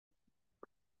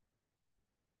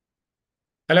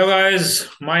Hello guys,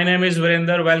 my name is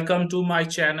Virender. Welcome to my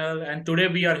channel, and today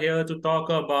we are here to talk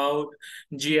about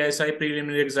GSI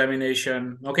preliminary examination.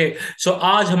 Okay, so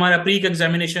आज हमारा pre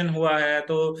examination हुआ है,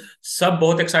 तो सब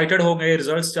बहुत excited हो गए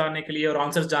रिजल्ट्स जानने के लिए और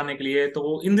आंसर्स जानने के लिए.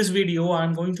 तो in this video I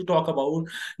am going to talk about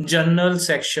general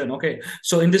section. Okay,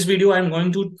 so in this video I am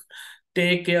going to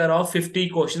take care of 50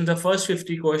 questions. The first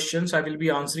 50 questions I will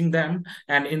be answering them,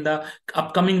 and in the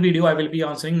upcoming video I will be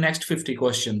answering next 50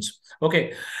 questions. Okay,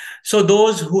 so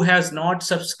those who has not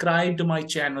subscribed my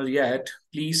channel yet,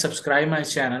 please subscribe my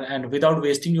channel, and without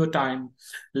wasting your time,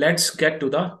 let's get to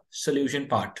the solution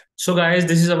part. So guys,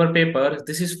 this is our paper.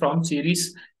 This is from series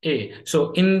A. So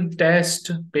in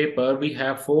test paper, we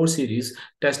have 4 series: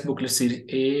 test booklet series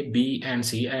A, B,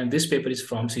 and C, and this paper is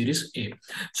from series A.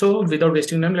 So without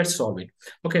wasting time, let's solve it.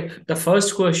 Okay, the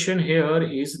first question here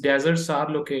is: deserts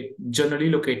are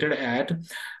generally located at.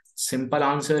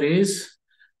 Simple answer is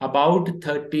about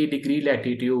 30-degree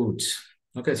latitudes.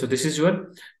 Okay, so this is your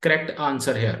correct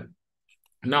answer here.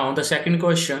 Now the second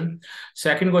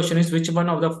question is: which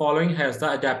one of the following has the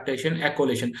adaptation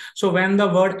echolation? So when the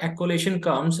word echolation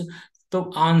comes, तो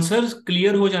answer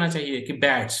clear हो जाना चाहिए कि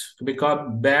bats, because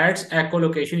bats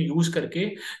ecolocation use करके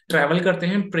travel करते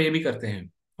हैं, pray भी करते हैं.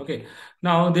 Okay,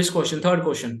 now this question, third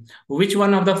question: which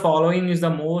one of the following is the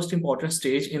most important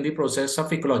stage in the process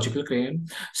of ecological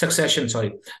succession? Sorry.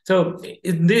 So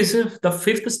this, the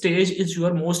fifth stage is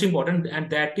your most important, and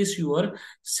that is your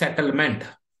settlement.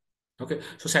 Okay,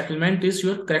 so settlement is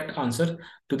your correct answer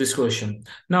to this question.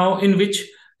 Now, in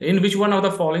which one of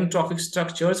the following trophic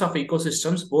structures of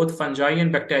ecosystems both fungi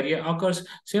and bacteria occurs?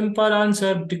 Simple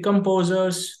answer: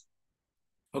 decomposers.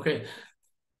 Okay,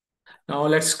 now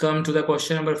let's come to the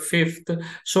question number fifth.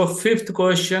 So fifth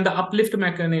question: the uplift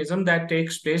mechanism that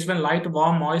takes place when light,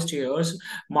 warm, moist air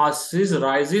masses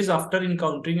rises after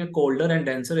encountering a colder and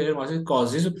denser air masses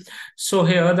causes. So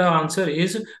here the answer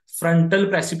is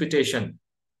frontal precipitation.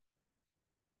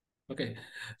 Okay,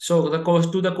 so the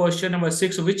question number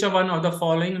 6: which one of the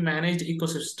following managed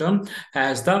ecosystem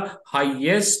has the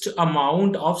highest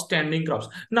amount of standing crops?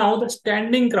 Now the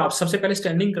standing crops, सबसे पहले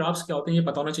standing crops क्या होते हैं ये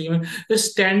पता होना चाहिए हमें. The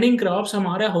standing crops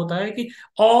हमारा होता है कि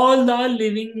all the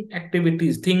living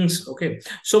activities things. Okay,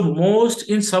 so most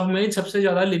in सब में सबसे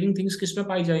ज्यादा living things किस में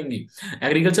पाई जाएंगी?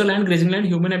 Agricultural land, grazing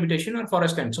land, human habitation और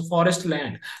forest land. So forest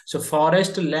land. So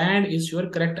forest land is your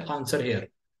correct answer here.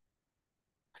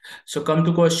 So come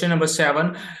to question number 7.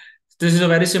 This is a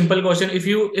very simple question.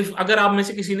 if अगर आप में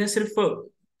से किसी ने सिर्फ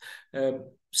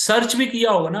search भी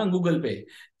किया होगा ना गूगल पे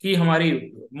कि हमारी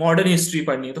मॉडर्न हिस्ट्री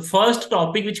पढ़नी है, तो first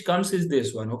topic which comes is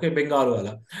this one. Okay, Bengal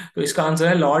वाला. तो इसका आंसर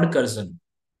है Lord Curzon.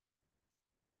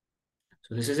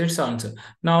 So this is its answer.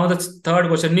 Now the third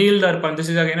question: Neil Darpan.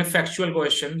 This is again a factual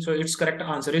question. So its correct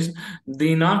answer is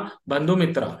Dina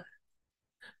Bandhumitra.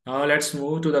 Now let's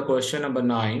move to the question number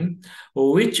 9.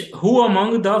 Who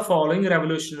among the following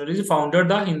revolutionaries founded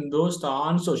the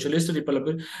Hindustan Socialist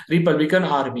Republican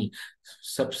Army?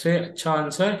 सबसे अच्छा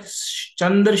answer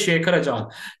Chandrashekhar Azad.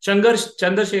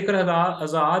 Chandrasekhar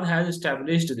Azad has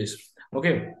established this.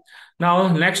 Okay. Now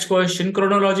next question: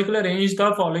 chronologically arrange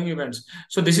the following events.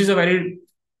 So this is a very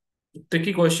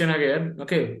tricky question है यार.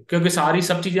 Okay, क्योंकि सारी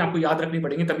सब चीजें आपको याद रखनी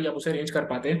पड़ेंगी तभी आप उसे अरेंज कर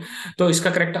पाते हैं. तो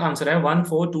इसका करेक्ट आंसर है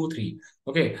 1423.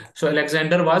 Okay, so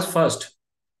Alexander was first,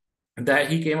 that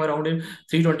he came around in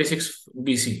 326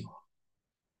 BC.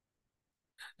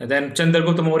 Then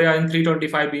Chandragupta Maurya in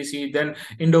 325 BC. Then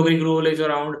Indo-Greek rule is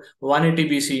around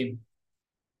 180 BC.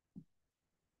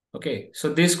 Okay,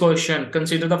 so this question: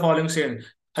 consider the following scene.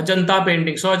 Ajanta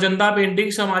painting. So Ajanta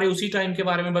paintings हमारे उसी time के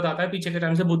बारे में बताता है, पीछे के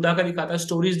time से बुद्धा का दिखाता है,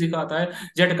 स्टोरीज दिखाता है,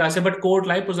 झटका से, but court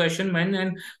life, possession, man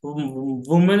and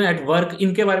women at work,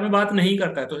 इनके बारे में बात नहीं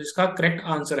करता है. तो इसका करेक्ट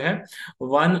आंसर है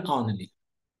 1 only.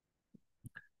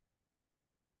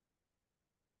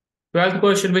 12th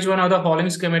question: which one of the following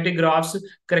schematic graphs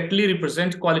correctly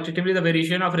represent qualitatively the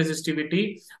variation of resistivity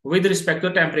with respect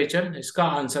to temperature? इसका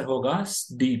आंसर होगा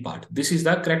D part. This is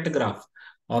the correct graph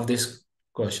of this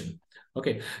question.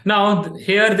 Okay, now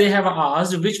here they have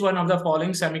asked which one of the following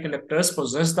semiconductors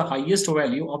possess the highest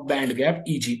value of band gap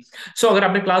Eg. So अगर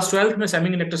आपने class 12th में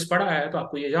semiconductors पढ़ा है तो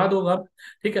आपको ये याद होगा,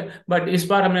 ठीक है. बट इस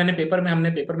बार हमने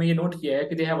पेपर में ये नोट किया है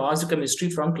कि they have asked chemistry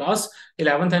from class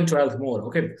 11th and 12th more.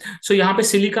 Okay, सो यहाँ पे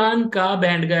सिलिकॉन का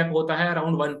बैंड गैप होता है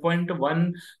अराउंड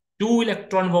 1.12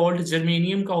 इलेक्ट्रॉन वोल्ट,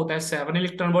 जर्मेनियम का होता है 7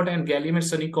 electron volt, and gallium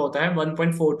arsenic का होता है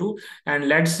 1.42, एंड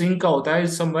लेड जिंक का होता है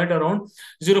somewhere around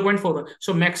 0.41.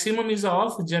 So maximum is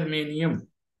of germanium.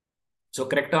 So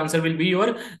correct answer will be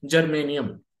your germanium.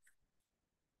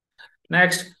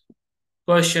 Next,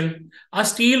 Question. A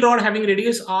steel rod having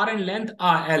radius r and length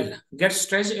L gets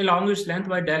stretched along its length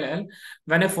by del L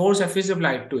when a force F is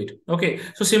applied to it. Okay,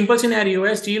 so simple scenario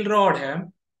है, steel rod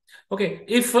है. Okay,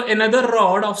 if another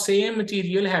rod of same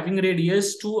material having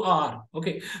radius 2r,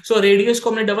 okay, so radius को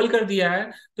हमने double कर दिया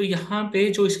है, तो यहाँ पे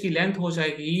जो इसकी लेंथ हो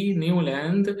जाएगी, न्यू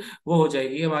लेंथ, वो हो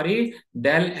जाएगी हमारी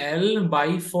del L by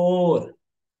 4.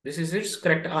 This is its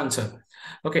correct answer.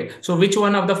 Okay, so which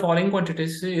one of the following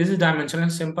quantities is dimensional?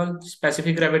 Simple,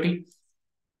 specific gravity.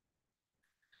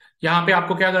 यहाँ पे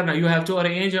आपको क्या करना, you have to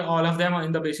arrange all of them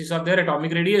in the basis of their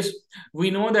atomic radius.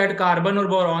 We know that carbon और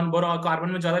boron, carbon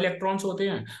में ज्यादा electrons होते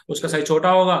हैं, उसका साइज छोटा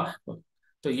होगा,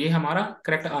 तो ये हमारा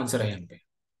करेक्ट आंसर है यहाँ पे.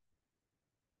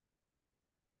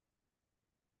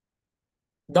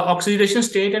 The oxidation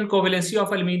state and covalency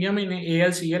of aluminium in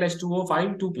AlCl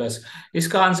H2O5 2+.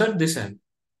 इसका आंसर दिस है,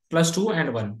 +2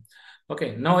 and 1.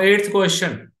 Okay, now eighth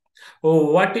question.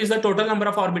 Oh, what is the total number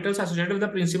of orbitals associated with the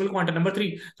principal quantum number 3?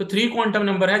 तो 3 quantum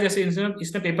number है, जैसे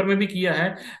इसने paper में भी किया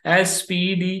है.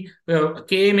 SPD,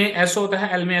 K में S होता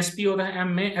है, L में SP होता है,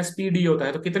 M में SPD होता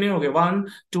है. तो कितने हो गए? 1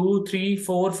 2 3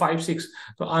 4 5 6.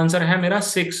 तो आंसर है मेरा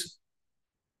 6.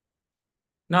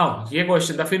 Now, ये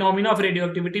question, the phenomena of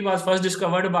radioactivity was first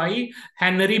discovered by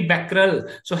Henry Becquerel.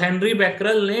 So Henry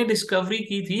Becquerel ने डिस्कवरी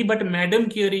की थी, बट मैडम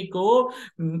क्यूरी को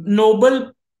नोबेल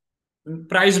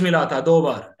प्राइज मिला था 2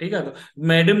 बार. ठीक है, तो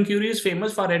madam Curie is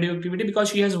famous for radio activity because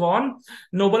she has won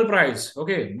Nobel prize.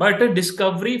 Okay, but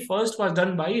discovery first was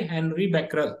done by Henry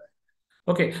Becquerel.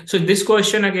 Okay, so this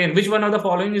question again, which one of the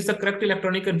following is the correct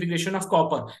electronic configuration of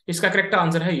copper? इसका correct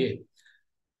answer है ये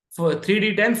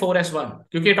 3d10 4s1,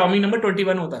 क्योंकि atomic number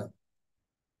 21 होता है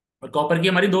और copper की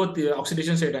हमारी 2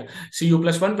 oxidation state है,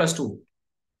 Cu+1+2.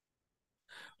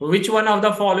 Which one of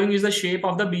the following is the shape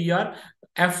of the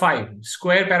BrF5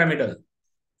 square pyramidal?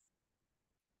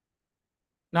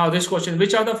 Now this question,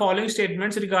 which of the following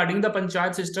statements regarding the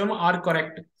panchayat system are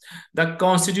correct? The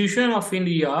Constitution of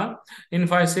India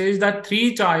emphasizes that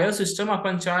 3-tier system of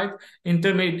panchayat.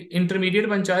 Intermediate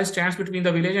panchayat stands between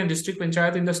the village and district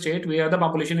panchayat in the state where the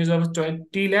population is of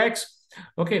 20 lakhs.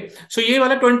 Okay, so ये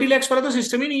वाला 20 lakhs वाला तो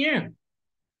system ही नहीं है,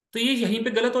 तो ये यहीं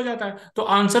पे गलत हो जाता है. तो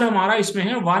आंसर हमारा इसमें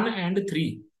है 1 and 3.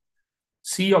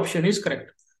 C option is correct.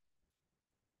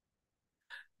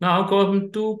 Now come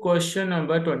to question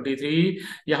number 23.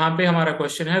 यहाँ पे हमारा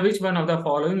क्वेश्चन है, which one of the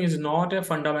following is not a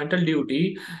fundamental duty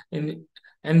in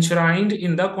enshrined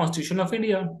in the Constitution of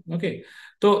India? Okay,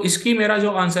 तो इसकी मेरा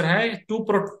जो आंसर है, to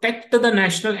protect the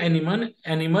national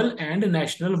animal and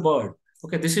national bird.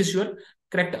 Okay, this is your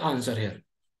correct answer here.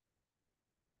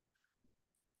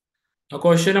 Now,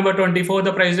 question number 24.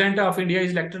 The President of India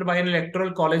is elected by an electoral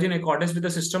college in accordance with the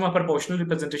system of proportional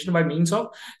representation by means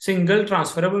of single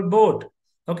transferable vote.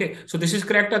 Okay, so this is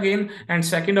correct again. And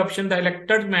second option, the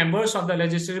elected members of the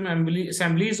legislative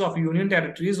assemblies of union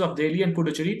territories of Delhi and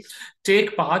Puducherry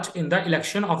take part in the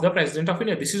election of the President of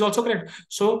India. This is also correct.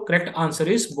 So correct answer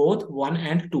is both 1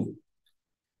 and 2.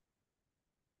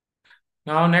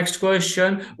 Now, next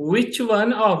question, which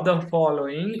one of the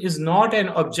following is not an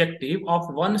objective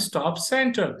of one-stop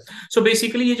center? So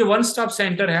basically, ये जो one-stop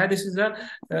center है, this is a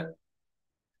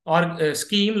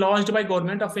scheme launched by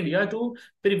government of India to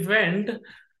prevent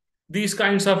these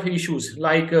kinds of issues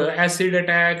like acid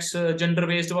attacks,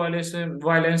 gender-based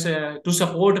violence to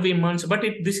support women. But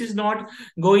this is not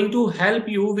going to help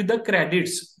you with the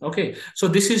credits. Okay, so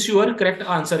this is your correct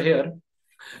answer here,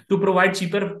 to provide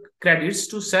cheaper credits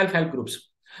to self-help groups.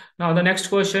 Now, the next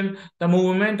question, the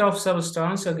movement of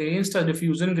substance against a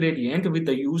diffusion gradient with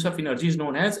the use of energy is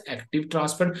known as active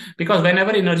transport, because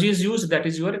whenever energy is used, that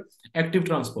is your active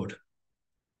transport.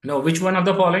 Now, which one of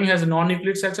the following has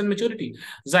non-nucleate cells and maturity?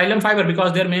 Xylem fiber,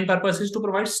 because their main purpose is to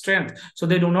provide strength, so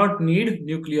they do not need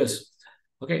nucleus.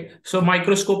 Okay, so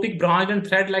microscopic branch and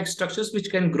thread-like structures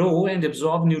which can grow and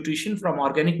absorb nutrition from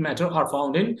organic matter are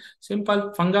found in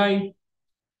simple fungi.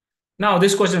 Now,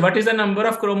 this question, what is the number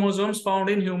of chromosomes found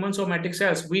in human somatic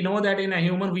cells? We know that in a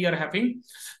human, we are having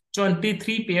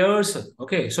 23 pairs.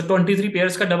 Okay, so 23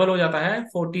 pairs का double हो जाता है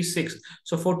 46.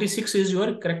 So 46 is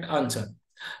your correct answer.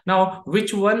 Now,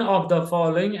 which one of the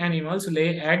following animals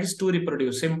lay eggs to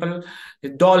reproduce? Simple.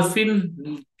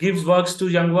 Dolphin gives birth to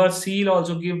young birds. Seal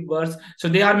also give birth. So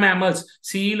they are mammals.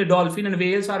 Seal, dolphin, and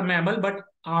whales are mammal, but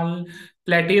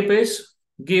platypus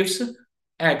gives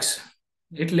eggs.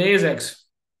 It lays eggs.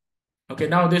 Okay,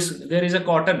 now there is a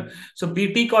cotton. So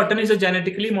BT cotton is a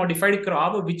genetically modified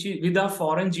crop which is with a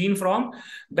foreign gene from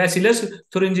Bacillus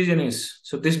thuringiensis.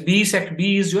 So this B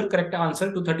is your correct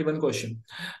answer to 31 question.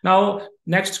 Now,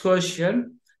 next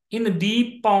question. In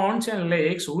deep ponds and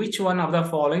lakes, which one of the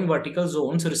following vertical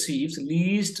zones receives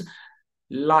least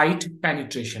light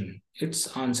penetration.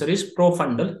 Its answer is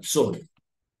profundal zone.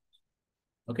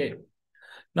 Okay.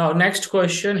 Now, next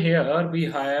question here we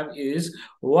have is,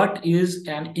 what is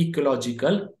an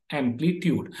ecological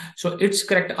amplitude? So its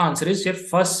correct answer is your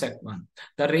first set one.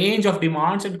 The range of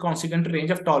demands and consequent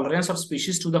range of tolerance of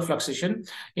species to the fluctuation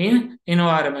in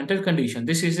environmental condition.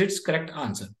 This is its correct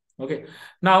answer. Okay.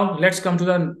 Now let's come to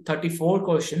the 34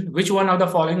 question. Which one of the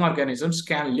following organisms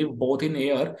can live both in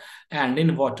air and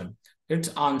in water? Its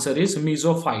answer is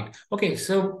mesophyte. Okay,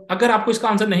 so अगर आपको इसका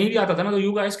answer नहीं भी आता था ना, तो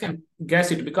you guys can guess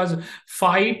it because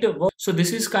phyte. So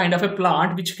this is kind of a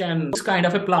plant which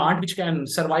can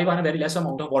survive on a very less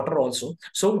amount of water also.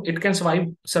 So it can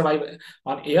survive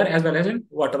on air as well as in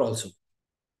water also.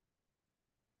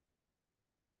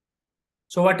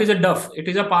 So what is a duff? It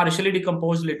is a partially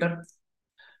decomposed litter.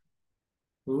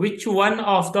 Which one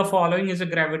of the following is a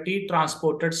gravity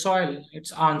transported soil?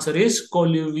 Its answer is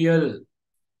colluvial.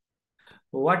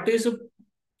 What is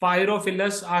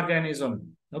pyrophilous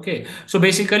organism? Okay, so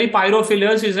basically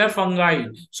pyrophilous is a fungi.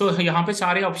 So यहाँ पे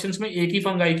सारे options में एक ही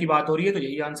fungi की बात हो रही है, तो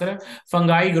यही आंसर है.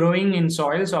 Fungi growing in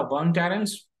soils of burnt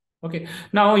terrains. Okay,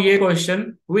 now ये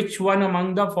question, which one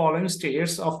among the following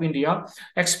states of India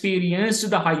experienced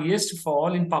the highest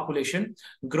fall in population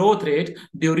growth rate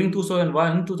during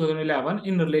 2001-2011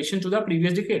 in relation to the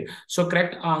previous decade? So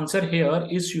correct answer here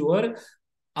is your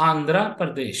Andhra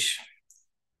Pradesh.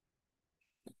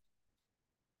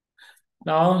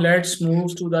 Now let's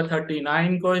move to the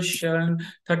 39 question.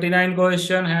 39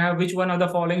 question है, which one of the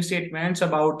following statements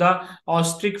about the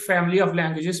Austric family of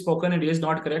languages spoken India is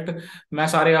not correct? मैं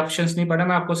सारे options नहीं पढ़ा,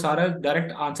 मैं आपको सारा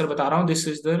direct answer बता रहा हूँ. This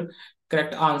is the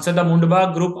correct answer. The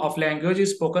Mundwa group of language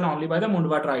is spoken only by the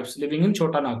Mundwa tribes living in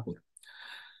Chota Nagpur.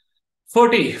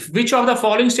 40. Which of the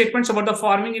following statements about the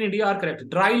farming in India are correct?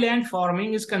 Dry land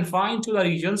farming is confined to the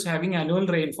regions having annual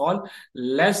rainfall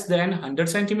less than 100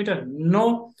 centimeter.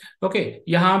 No. Okay.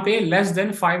 यहाँ पे less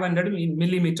than 500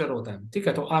 millimeter होता है. ठीक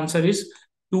है. तो answer is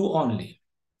 2 only.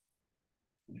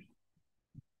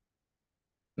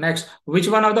 Next. Which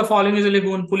one of the following is a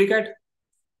lagoon? Pulicat.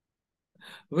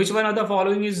 Which one of the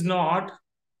following is not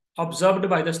observed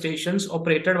by the stations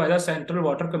operated by the Central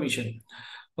Water Commission?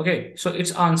 Okay. So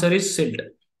its answer is silt.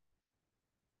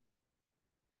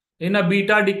 In a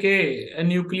beta decay, a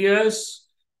nucleus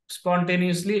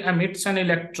spontaneously emits an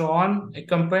electron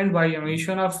accompanied by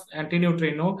emission of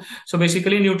antineutrino. So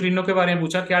basically neutrino के बारे में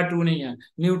पूछा, क्या true नहीं है.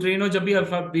 Neutrino जब भी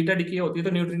beta decay होती है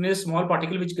तो neutrino is small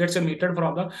particle which gets emitted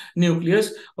from the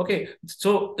nucleus. Okay,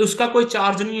 सो उसका कोई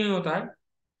चार्ज नहीं होता है.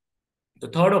 तो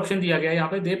थर्ड ऑप्शन दिया गया है यहाँ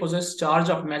पे, they possess charge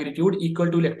of magnitude equal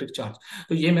to electric charge.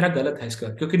 तो ये मेरा गलत है इसका,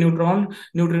 क्योंकि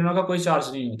न्यूट्रिनो का कोई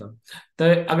चार्ज नहीं होता. तो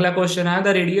अगला क्वेश्चन है, the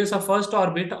radius of first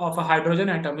orbit of a hydrogen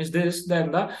atom is this then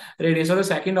the radius of the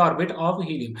second orbit of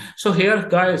helium. So here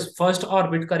guys, first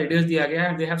orbit का रेडियस दिया गया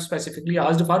है, they have specifically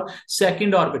asked for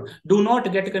second orbit. Do not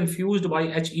gate confused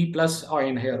bye He plus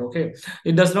ion here. Okay,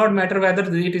 it does not matter whether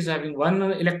it is having one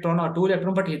electron or two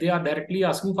electron, but they are directly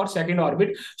asking for second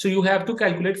orbit, so you have to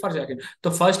calculate for second. तो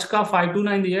first का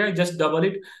 529 दिया है, just double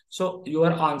it. So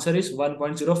your answer is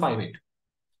 1.058.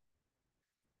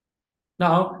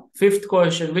 Now, fifth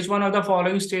question. Which one of the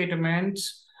following statements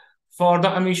for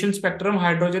the emission spectrum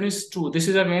hydrogen is true? This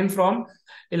is again from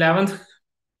 11th.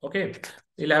 Okay,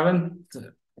 11th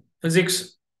physics.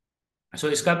 So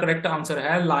इसका correct answer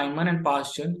है Lyman and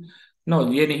Paschen. No,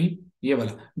 ये नहीं, ये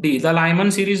वाला D. The Lyman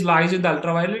series lies in the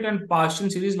ultraviolet and Paschen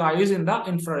series lies in the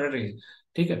infrared range.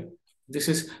 ठीक है. This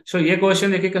is so ये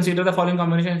question देखिए, कंसीडर द फॉलोइंग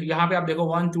कॉम्बिनेशन. यहाँ पे आप देखो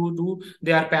 1 2 2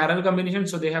 they are parallel combination,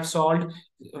 so they have solved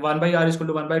 1/r equal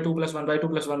to 1/2 plus 1/2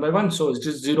 plus 1/1, so it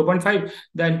is 0.5.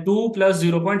 Then 2 plus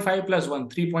 0.5 plus 1,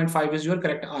 3.5 is your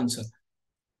correct answer.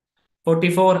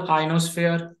 44.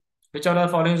 Ionosphere. Which are the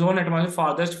following zone atmosphere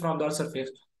farthest from the surface?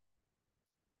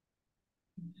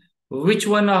 Which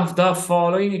one of the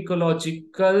following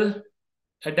ecological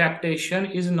adaptation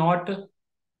is not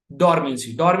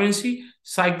dormancy? Dormancy,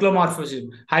 cyclomorphism.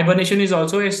 Hibernation is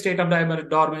also a state of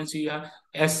dormancy.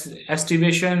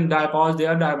 Estivation, diapause, they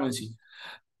are dormancy.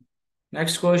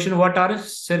 Next question, what are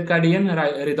circadian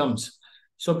rhythms?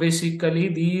 So basically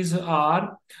these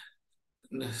are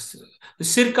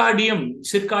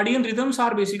circadian rhythms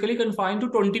are basically confined to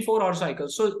 24-hour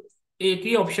cycles. So एक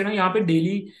ही option है यहाँ पे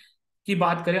daily की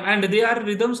बात करें, and they are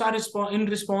rhythms are in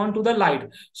respond to the light.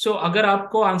 सो अगर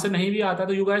आपको answer नहीं भी आता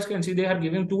तो you guys can see they are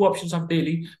giving 2 options of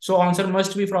daily, so answer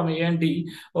must be from A and D.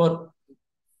 और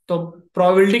तो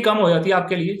प्रोबेबिलिटी कम हो जाती है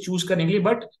आपके लिए चूज करने के लिए,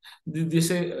 but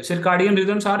this circadian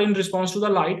rhythms are in response to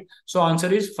the light, so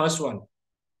answer is first one.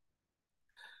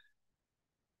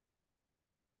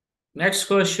 Next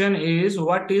question is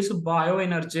what is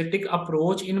bioenergetic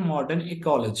approach in modern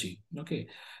ecology? Okay,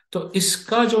 तो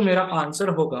इसका जो मेरा आंसर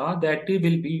होगा that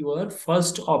will be your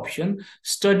first option,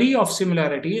 study of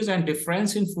similarities and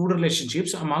difference in food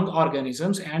relationships among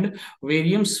organisms and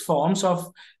various forms of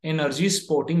energy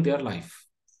supporting their life.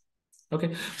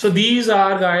 Okay, so these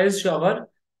are guys our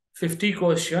 50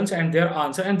 questions and their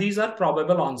answer, and these are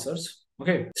probable answers.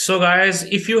 Okay, so guys,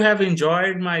 if you have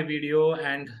enjoyed my video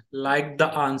and liked the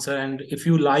answer, and if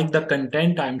you like the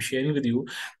content I'm sharing with you,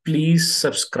 please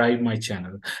subscribe my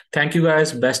channel. Thank you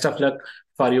guys. Best of luck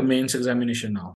for your mains examination now.